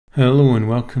Hello and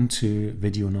welcome to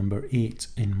video number 8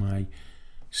 in my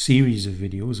series of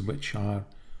videos, which are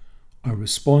a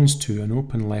response to an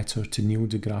open letter to Neil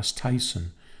deGrasse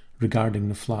Tyson regarding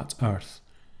the flat earth,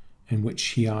 in which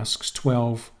he asks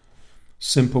 12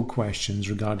 simple questions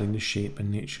regarding the shape and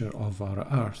nature of our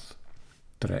earth,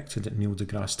 directed at Neil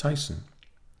deGrasse Tyson.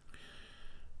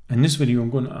 In this video I'm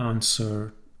going to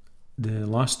answer the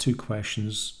last two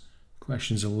questions,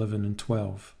 questions 11 and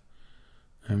 12.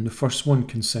 The first one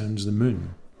concerns the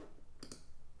moon.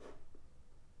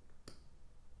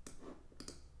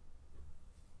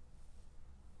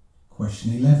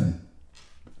 Question 11.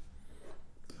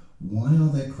 Why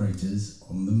are there craters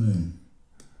on the moon?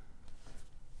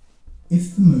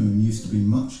 If the moon used to be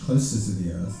much closer to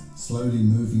the Earth, slowly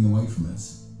moving away from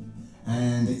us,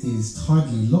 and is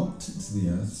tidally locked to the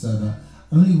Earth so that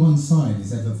only one side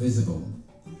is ever visible,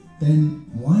 then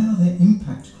why are there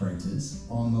impact craters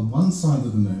on the one side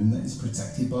of the moon that is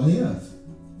protected by the Earth?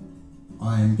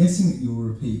 I am guessing that you'll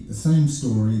repeat the same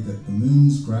story that the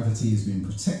moon's gravity has been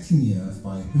protecting the Earth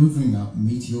by hoovering up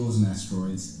meteors and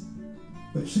asteroids.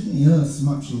 But shouldn't the Earth's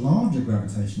much larger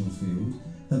gravitational field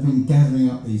have been gathering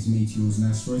up these meteors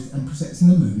and asteroids and protecting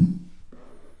the moon?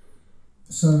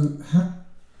 So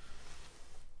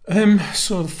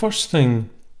So the first thing,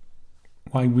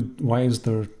 why is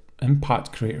there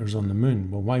impact craters on the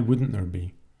moon? Well, why wouldn't there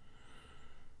be?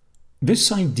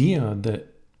 This idea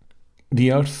that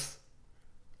the Earth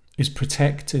is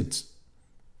protected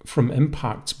from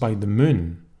impacts by the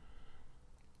moon,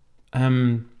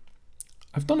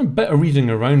 I've done a bit of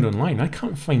reading around online. I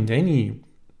can't find any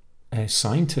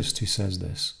scientist who says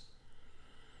this.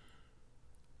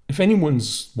 If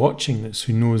anyone's watching this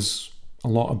who knows a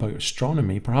lot about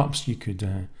astronomy, perhaps you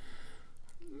could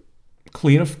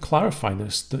clarify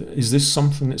this. Is this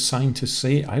something that scientists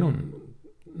say? I don't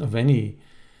have any,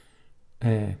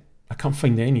 I can't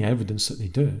find any evidence that they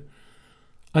do.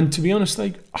 And to be honest,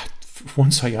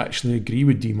 once I actually agree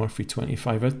with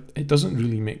dmurphy25, it doesn't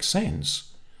really make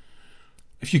sense.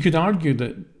 If you could argue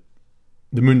that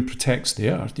the moon protects the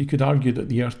Earth, you could argue that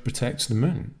the Earth protects the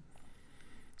moon.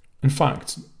 In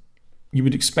fact, you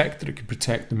would expect that it could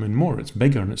protect the moon more. It's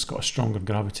bigger and it's got a stronger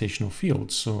gravitational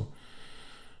field. So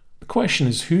the question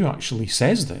is, who actually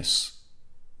says this,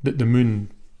 that the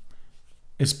moon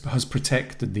has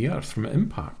protected the Earth from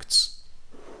impacts?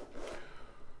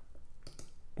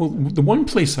 Well, the one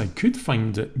place I could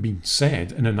find it being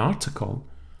said in an article,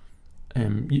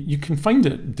 you can find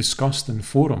it discussed in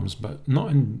forums, but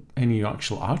not in any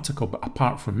actual article, but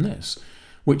apart from this,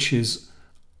 which is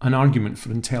an argument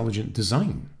for intelligent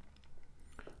design.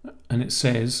 And it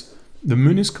says, the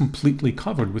moon is completely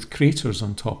covered with craters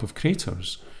on top of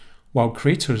craters, while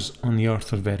craters on the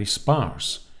Earth are very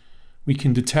sparse. We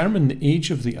can determine the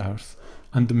age of the Earth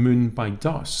and the moon by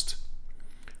dust.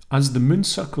 As the moon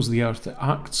circles the Earth, it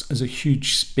acts as a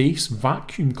huge space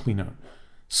vacuum cleaner,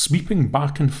 sweeping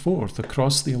back and forth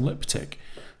across the ecliptic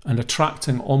and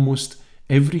attracting almost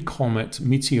every comet,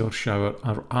 meteor shower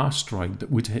or asteroid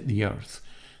that would hit the Earth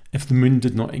if the moon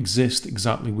did not exist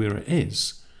exactly where it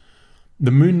is.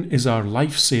 The moon is our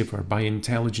lifesaver by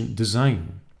intelligent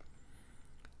design.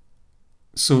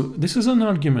 So this is an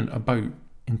argument about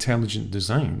intelligent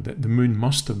design, that the moon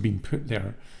must have been put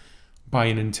there by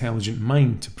an intelligent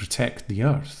mind to protect the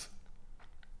Earth.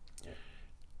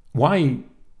 Why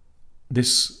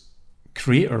this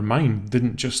creator mind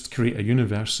didn't just create a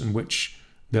universe in which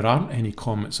there aren't any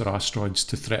comets or asteroids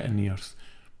to threaten the Earth,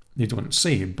 they don't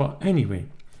say. But anyway,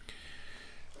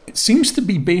 it seems to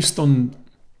be based on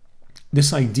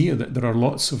this idea that there are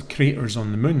lots of craters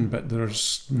on the moon, but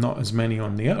there's not as many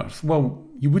on the Earth. Well,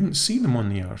 you wouldn't see them on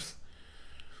the Earth.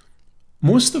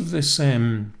 Most of these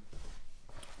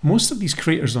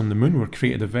craters on the moon were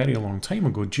created a very long time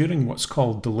ago, during what's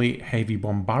called the late heavy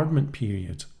bombardment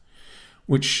period,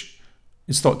 which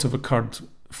is thought to have occurred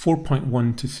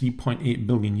 4.1 to 3.8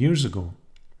 billion years ago.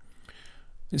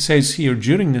 It says here,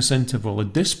 during this interval, a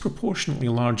disproportionately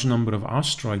large number of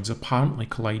asteroids apparently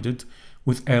collided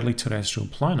with early terrestrial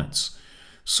planets.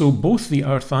 So both the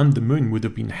Earth and the moon would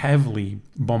have been heavily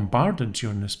bombarded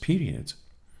during this period.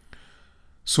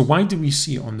 So why do we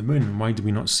see it on the moon and why do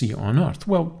we not see it on Earth?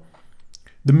 Well,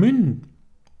 the moon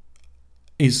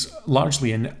is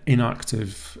largely an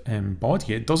inactive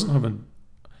body. It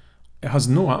has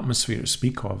no atmosphere to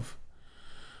speak of.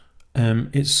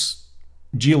 It's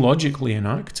geologically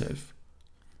inactive.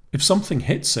 If something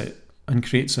hits it and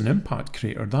creates an impact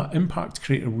crater, that impact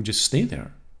crater will just stay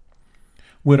there.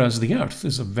 Whereas the Earth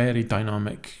is a very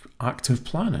dynamic, active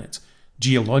planet.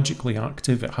 Geologically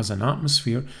active, it has an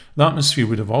atmosphere. The atmosphere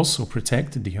would have also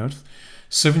protected the Earth.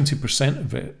 70%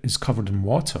 of it is covered in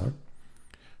water.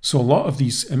 So a lot of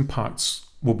these impacts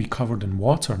will be covered in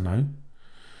water now.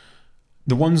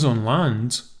 The ones on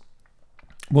land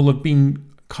will have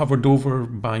been covered over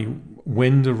by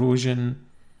wind erosion,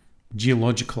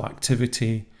 geological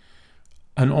activity,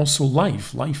 and also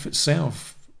life. Life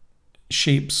itself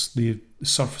shapes the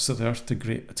surface of the earth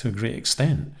to a great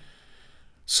extent.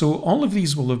 So all of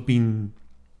these will have been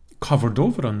covered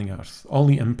over on the earth, all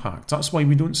the impacts. That's why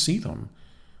we don't see them.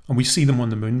 And we see them on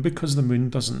the moon because the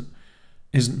moon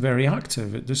isn't very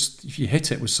active. It just, if you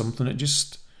hit it with something, it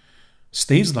just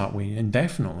stays that way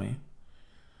indefinitely.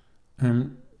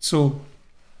 So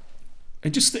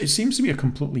it seems to be a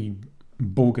completely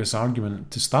bogus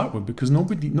argument to start with, because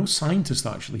no scientist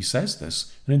actually says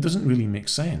this, and it doesn't really make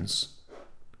sense.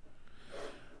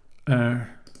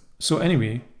 So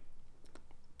anyway,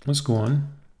 let's go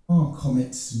on. Are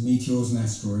comets, meteors and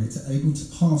asteroids able to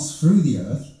pass through the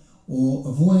Earth or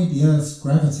avoid the Earth's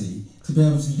gravity to be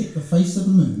able to hit the face of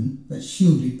the moon that's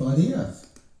shielded by the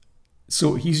Earth?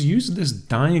 So he's used this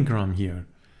diagram here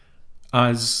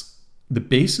as the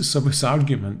basis of his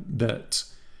argument that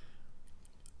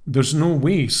there's no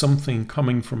way something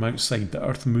coming from outside the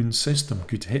Earth-Moon system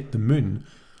could hit the moon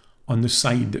on the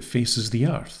side that faces the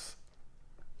Earth.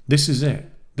 This is it.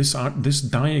 This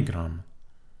diagram.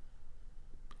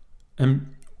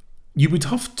 And you would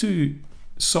have to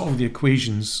solve the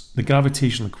equations, the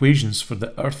gravitational equations for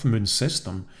the Earth-Moon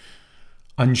system,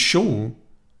 and show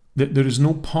that there is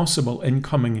no possible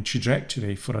incoming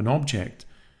trajectory for an object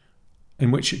in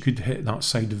which it could hit that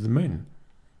side of the moon.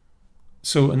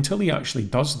 So until he actually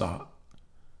does that,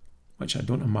 which I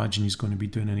don't imagine he's going to be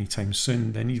doing anytime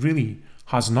soon, then he really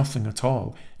has nothing at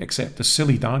all except a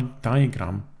silly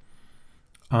diagram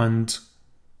and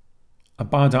a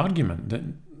bad argument that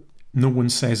no one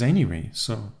says anyway.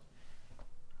 So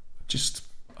just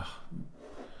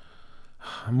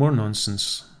more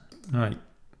nonsense. Right.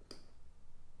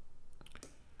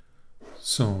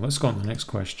 So let's go on to the next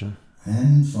question.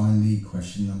 And finally,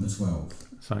 question number 12.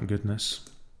 Thank goodness.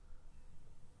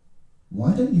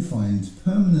 Why don't you find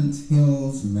permanent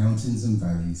hills, mountains and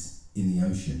valleys in the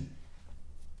ocean?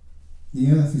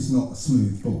 The Earth is not a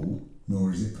smooth ball,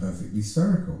 nor is it perfectly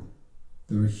spherical.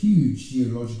 There are huge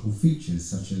geological features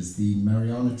such as the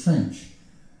Mariana Trench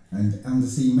and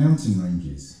undersea mountain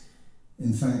ranges.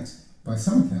 In fact, by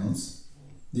some accounts,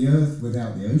 the Earth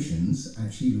without the oceans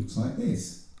actually looks like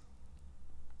this.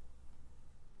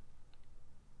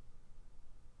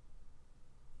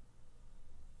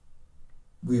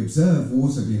 We observe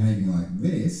water behaving like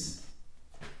this,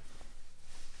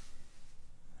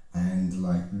 and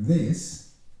like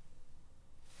this,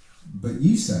 but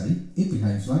you say it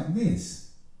behaves like this.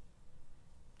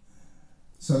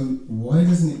 So why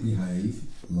doesn't it behave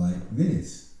like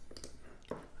this?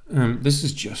 This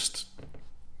is just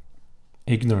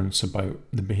ignorance about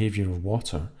the behaviour of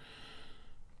water.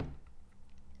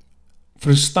 For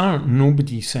a start,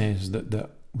 nobody says that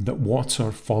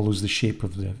water follows the shape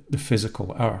of the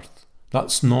physical earth.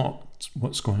 That's not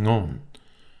what's going on.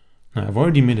 Now, I've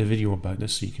already made a video about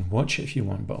this, so you can watch it if you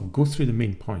want, but I'll go through the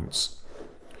main points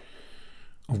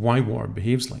of why water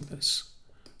behaves like this.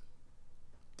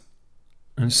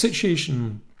 In a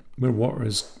situation where water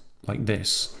is like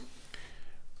this,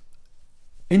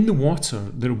 in the water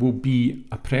there will be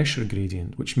a pressure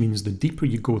gradient, which means the deeper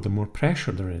you go, the more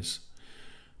pressure there is.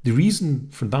 The reason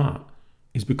for that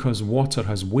is because water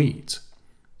has weight.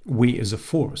 Weight is a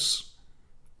force.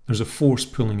 There's a force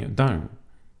pulling it down.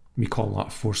 We call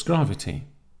that force gravity.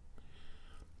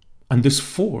 And this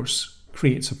force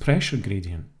creates a pressure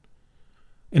gradient.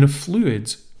 In a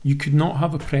fluid, you could not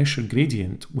have a pressure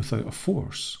gradient without a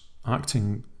force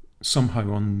acting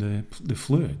somehow on the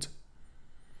fluid.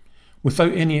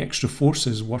 Without any extra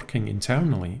forces working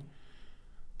internally,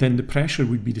 then the pressure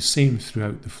would be the same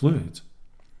throughout the fluid.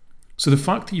 So the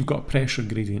fact that you've got a pressure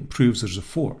gradient proves there's a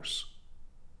force.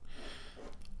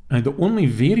 Now, the only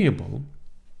variable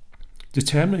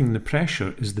determining the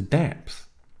pressure is the depth.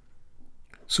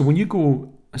 So when you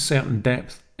go a certain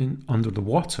depth under the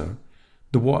water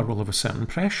will have a certain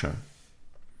pressure.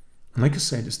 And like I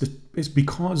said, it's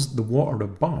because the water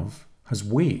above has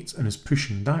weight and is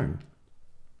pushing down.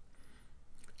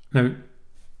 Now,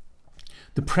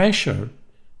 the pressure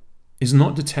is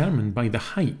not determined by the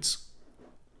height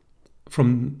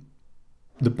from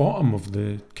the bottom of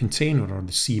the container or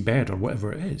the seabed or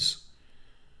whatever it is.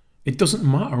 It doesn't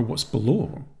matter what's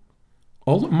below.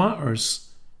 All that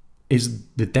matters is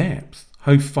the depth,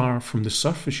 how far from the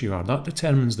surface you are. That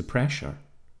determines the pressure.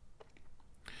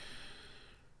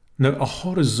 Now, a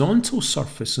horizontal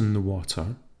surface in the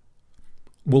water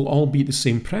will all be the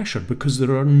same pressure because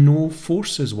there are no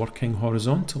forces working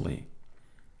horizontally.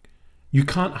 You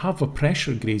can't have a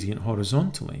pressure gradient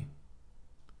horizontally.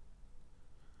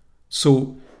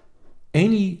 So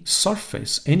any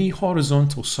surface, any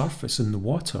horizontal surface in the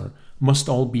water must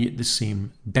all be at the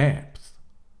same depth.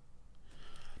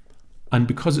 And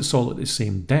because it's all at the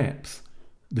same depth,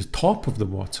 the top of the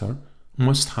water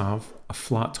must have a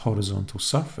flat horizontal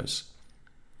surface.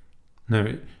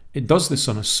 Now, it does this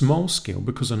on a small scale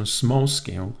because on a small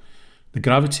scale, the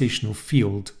gravitational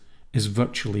field is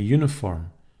virtually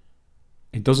uniform.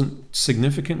 It doesn't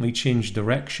significantly change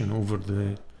direction over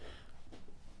the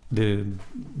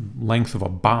length of a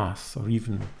bath or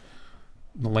even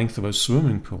the length of a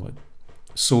swimming pool.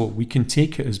 So we can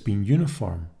take it as being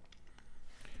uniform.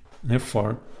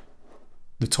 Therefore,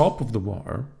 the top of the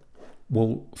water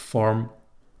will form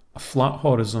a flat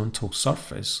horizontal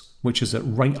surface which is at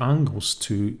right angles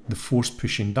to the force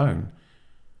pushing down,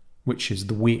 which is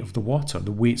the weight of the water.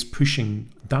 The weight's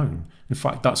pushing down. In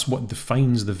fact, that's what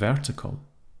defines the vertical.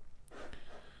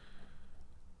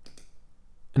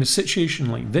 In a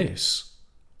situation like this,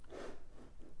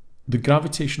 the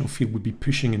gravitational field would be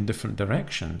pushing in different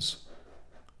directions.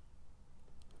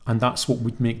 And that's what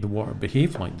would make the water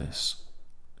behave like this.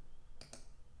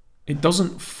 It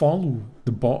doesn't follow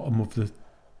the bottom of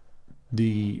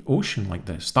the ocean like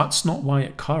this. That's not why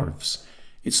it curves.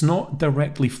 It's not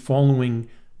directly following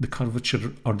the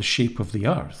curvature or the shape of the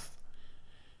Earth.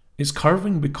 It's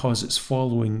curving because it's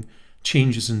following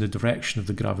changes in the direction of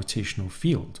the gravitational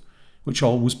field, which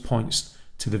always points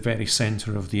to the very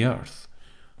centre of the Earth.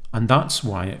 And that's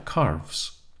why it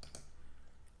curves.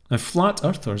 Now, flat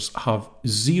earthers have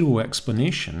zero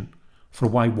explanation for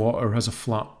why water has a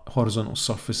flat horizontal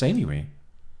surface anyway.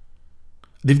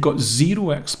 They've got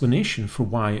zero explanation for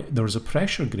why there's a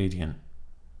pressure gradient.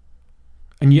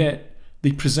 And yet,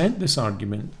 they present this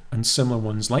argument and similar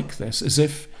ones like this as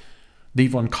if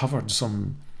they've uncovered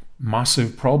some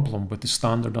massive problem with the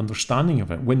standard understanding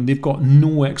of it, when they've got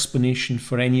no explanation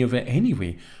for any of it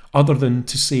anyway, other than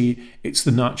to say it's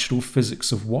the natural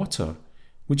physics of water,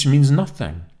 which means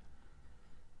nothing.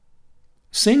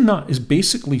 Saying that is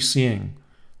basically saying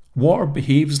water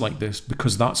behaves like this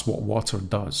because that's what water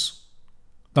does.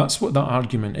 That's what that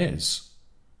argument is.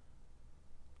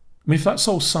 I mean, if that's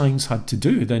all science had to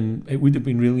do, then it would have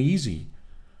been really easy.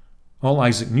 All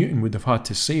Isaac Newton would have had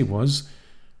to say was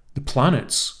the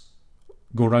planets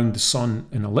go around the sun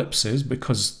in ellipses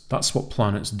because that's what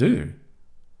planets do.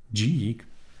 Gee,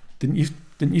 didn't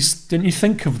you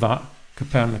think of that,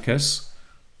 Copernicus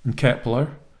and Kepler?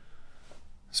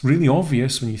 It's really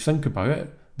obvious when you think about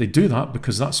it. They do that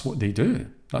because that's what they do.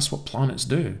 That's what planets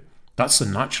do. That's the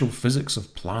natural physics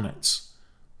of planets.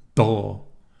 Duh.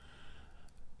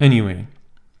 Anyway,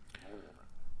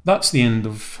 that's the end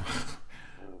of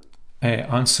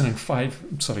answering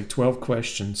 12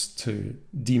 questions to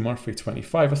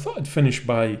dmurphy25. I thought I'd finish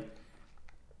by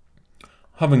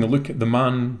having a look at the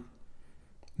man,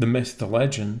 the myth, the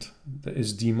legend that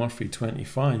is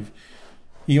dmurphy25.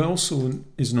 He also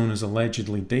is known as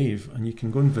Allegedly Dave, and you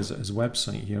can go and visit his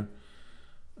website here.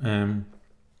 And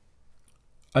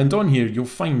on here you'll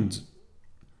find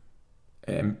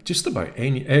just about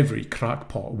every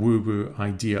crackpot woo-woo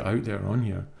idea out there on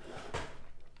here.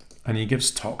 And he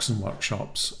gives talks and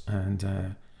workshops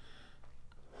and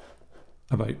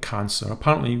about cancer.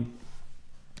 Apparently,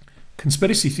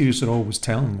 conspiracy theories are always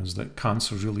telling us that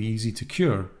cancer is really easy to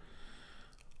cure.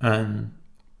 And,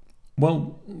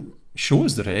 well, show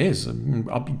us that it is. I mean,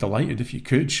 I'd be delighted if you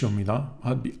could show me that.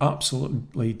 I'd be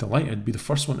absolutely delighted. I'd be the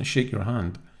first one to shake your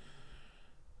hand.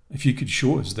 If you could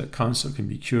show us that cancer can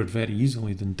be cured very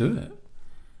easily, then do it.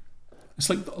 It's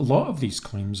like a lot of these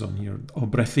claims on here, or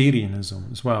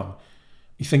breatharianism as well.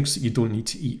 He thinks that you don't need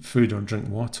to eat food or drink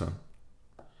water.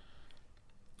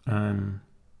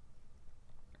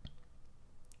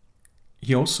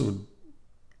 He also,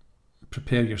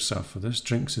 prepare yourself for this,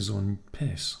 drinks his own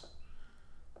piss.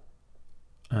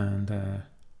 And,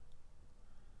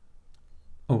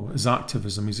 his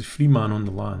activism, he's a free man on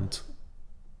the land.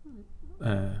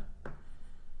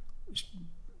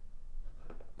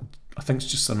 I think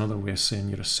it's just another way of saying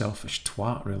you're a selfish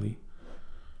twat, really.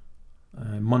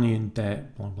 Money and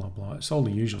debt, blah, blah, blah. It's all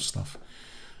the usual stuff.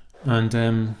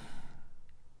 And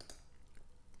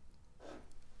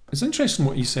it's interesting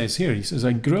what he says here. He says,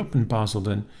 I grew up in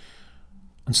Basildon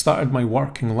and started my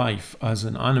working life as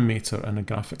an animator and a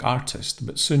graphic artist,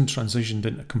 but soon transitioned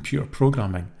into computer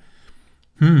programming.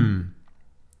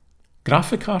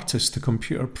 Graphic artist to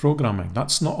computer programming.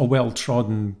 That's not a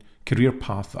well-trodden career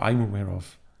path that I'm aware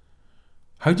of.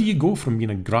 How do you go from being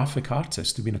a graphic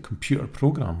artist to being a computer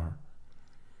programmer?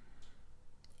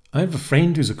 I have a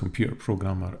friend who's a computer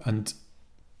programmer, and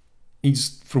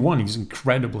for one, he's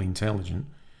incredibly intelligent,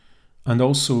 and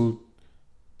also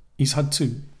he's had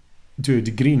to do a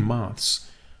degree in maths,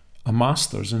 a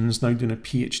master's, and is now doing a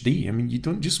PhD. I mean, you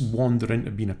don't just wander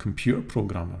into being a computer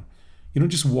programmer. You don't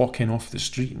just walk in off the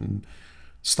street and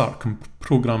start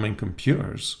programming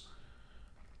computers.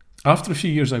 After a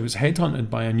few years, I was headhunted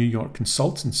by a New York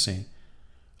consultancy,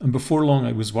 and before long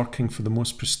I was working for the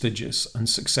most prestigious and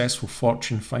successful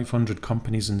Fortune 500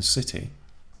 companies in the city.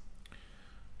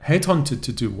 Headhunted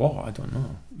to do what? I don't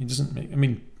know. He doesn't make, I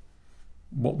mean,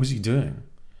 what was he doing?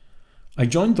 I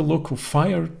joined the local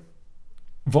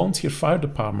volunteer fire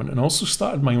department and also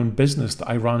started my own business that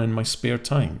I ran in my spare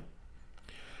time.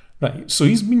 Right, so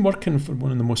he's been working for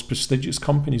one of the most prestigious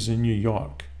companies in New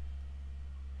York,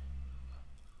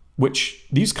 which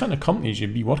these kind of companies,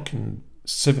 you'd be working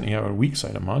 70-hour weeks,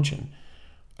 I'd imagine.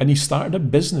 And he started a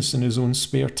business in his own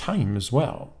spare time as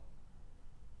well.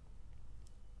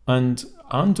 And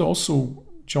also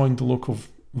joined the local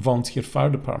volunteer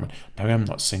fire department. Now, I'm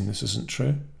not saying this isn't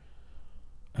true.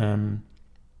 It's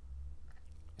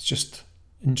just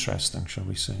interesting, shall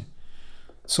we say.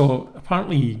 So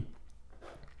apparently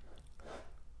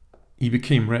he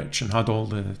became rich and had all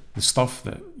the stuff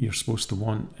that you're supposed to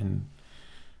want, and,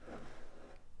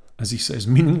 as he says,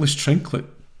 meaningless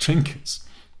trinkets.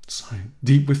 Sorry,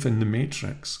 deep within the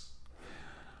matrix.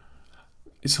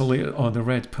 It's hilarious. Oh, the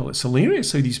red pill. It's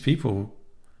hilarious how these people,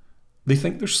 they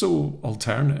think they're so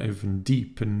alternative and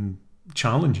deep and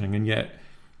challenging, and yet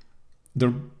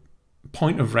their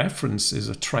point of reference is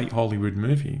a trite Hollywood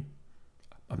movie.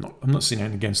 I'm not saying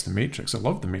anything against the Matrix. I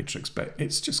love the Matrix, but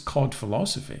it's just cod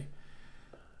philosophy.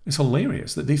 It's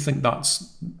hilarious that they think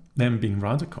that's them being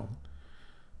radical.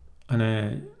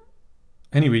 And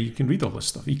anyway, you can read all this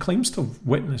stuff. He claims to have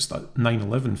witnessed that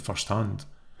 9/11 firsthand.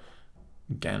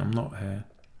 Again, I'm not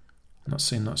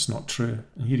saying that's not true.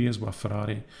 And here he is with a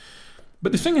Ferrari.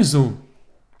 But the thing is, though,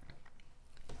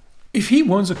 if he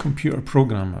was a computer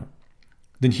programmer,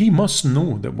 then he must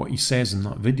know that what he says in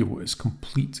that video is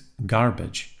complete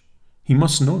garbage. He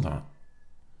must know that.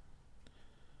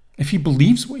 If he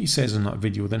believes what he says in that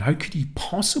video, then how could he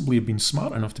possibly have been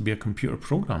smart enough to be a computer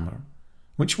programmer?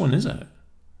 Which one is it?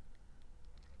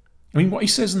 I mean, what he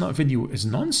says in that video is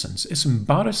nonsense. It's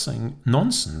embarrassing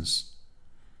nonsense.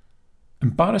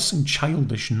 Embarrassing,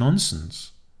 childish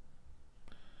nonsense.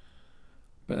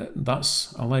 But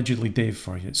that's allegedly Dave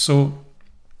for you. So,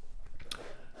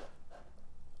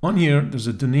 on here, there's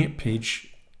a donate page.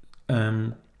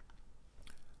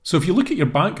 So if you look at your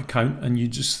bank account and you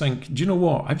just think, do you know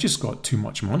what? I've just got too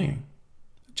much money.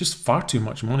 Just far too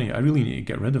much money. I really need to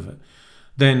get rid of it.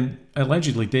 Then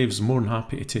allegedly Dave's more than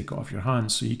happy to take it off your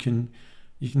hands. So you can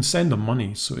send him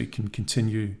money so he can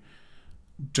continue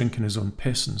drinking his own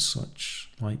piss and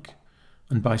such, like,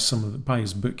 and buy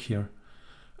his book here.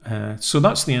 So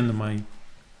that's the end of my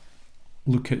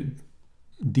look at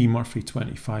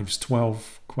dmurphy25's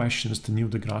 12 questions to Neil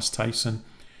deGrasse Tyson.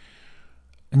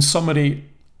 In summary,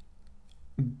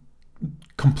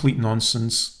 complete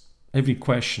nonsense. Every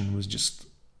question was just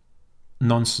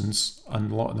nonsense,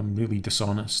 and a lot of them really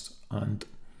dishonest. And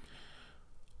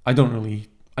I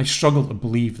struggle to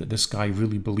believe that this guy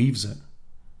really believes it.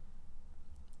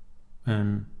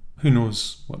 Who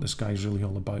knows what this guy's really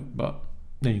all about, but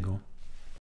there you go.